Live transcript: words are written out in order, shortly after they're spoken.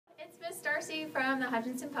Darcy from the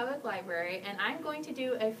Hutchinson Public Library, and I'm going to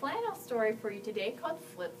do a flannel story for you today called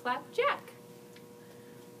Flip Flap Jack.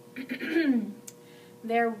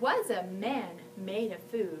 There was a man made of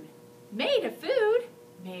food. Made of food?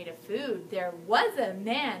 Made of food. There was a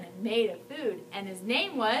man made of food, and his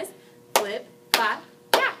name was Flip Flap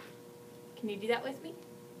Jack. Can you do that with me?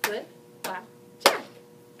 Flip Flap Jack.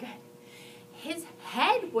 Good. His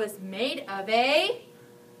head was made of a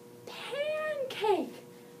pancake.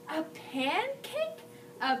 A pancake?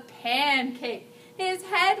 A pancake. His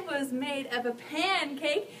head was made of a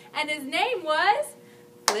pancake, and his name was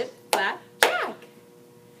Flip Flap Jack.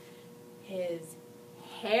 His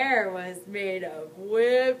hair was made of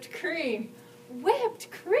whipped cream.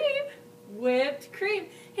 Whipped cream? Whipped cream.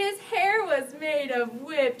 His hair was made of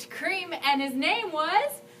whipped cream, and his name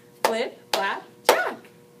was Flip Flap Jack.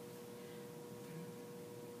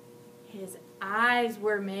 His eyes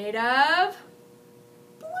were made of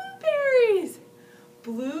blueberries.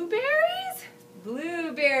 Blueberries?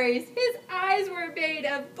 Blueberries. His eyes were made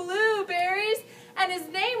of blueberries, and his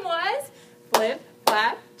name was Flip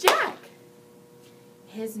Flap Jack.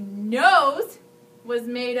 His nose was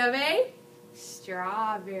made of a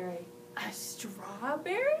strawberry. A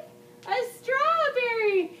strawberry? A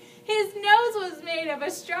strawberry! His nose was made of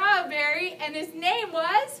a strawberry, and his name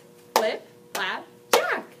was Flip Flap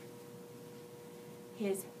Jack.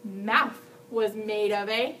 His mouth was made of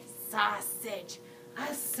a sausage.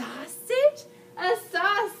 A sausage? A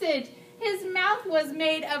sausage. His mouth was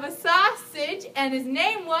made of a sausage, and his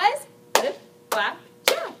name was Flip Flap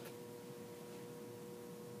Jack.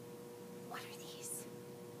 What are these?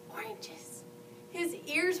 Oranges. His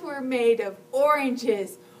ears were made of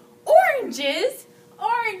oranges. Oranges?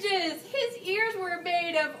 Oranges. His ears were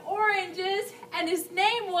made of oranges, and his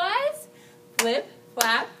name was Flip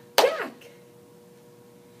Flap Jack.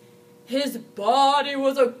 His body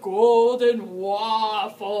was a golden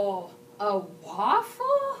waffle. A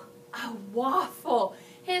waffle? A waffle.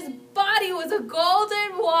 His body was a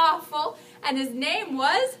golden waffle, and his name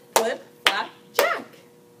was Flip Flap Jack.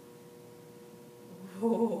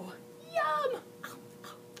 Oh, yum!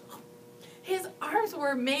 His arms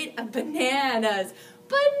were made of bananas.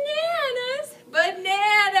 Bananas!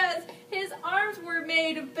 Bananas! His arms were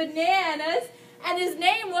made of bananas, and his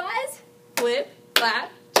name was Flip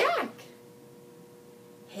Flap Jack.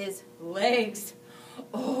 His legs,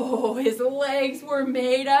 oh, his legs were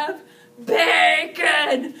made of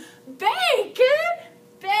bacon. Bacon?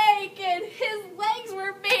 Bacon. His legs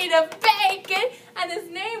were made of bacon, and his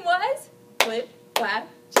name was Flip Flap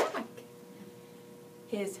Jack.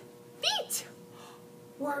 His feet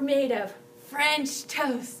were made of French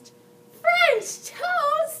toast. French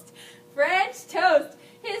toast? French toast.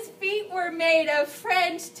 His feet were made of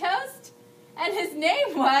French toast, and his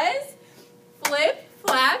name was Flip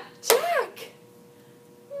Flap Jack.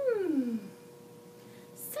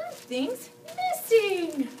 Something's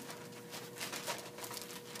missing.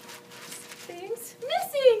 Something's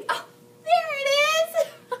missing. Oh, there it is.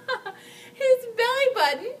 His belly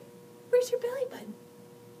button. Where's your belly button?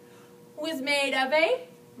 Was made of a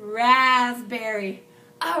raspberry.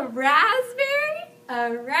 A raspberry?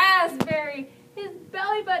 A raspberry. His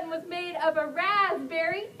belly button was made of a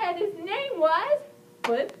raspberry, and his name was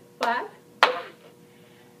Flip Flap Jack.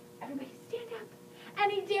 Everybody stand up.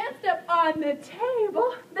 And he danced up on the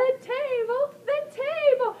table, the table, the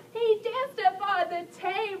table. He danced up on the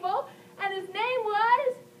table,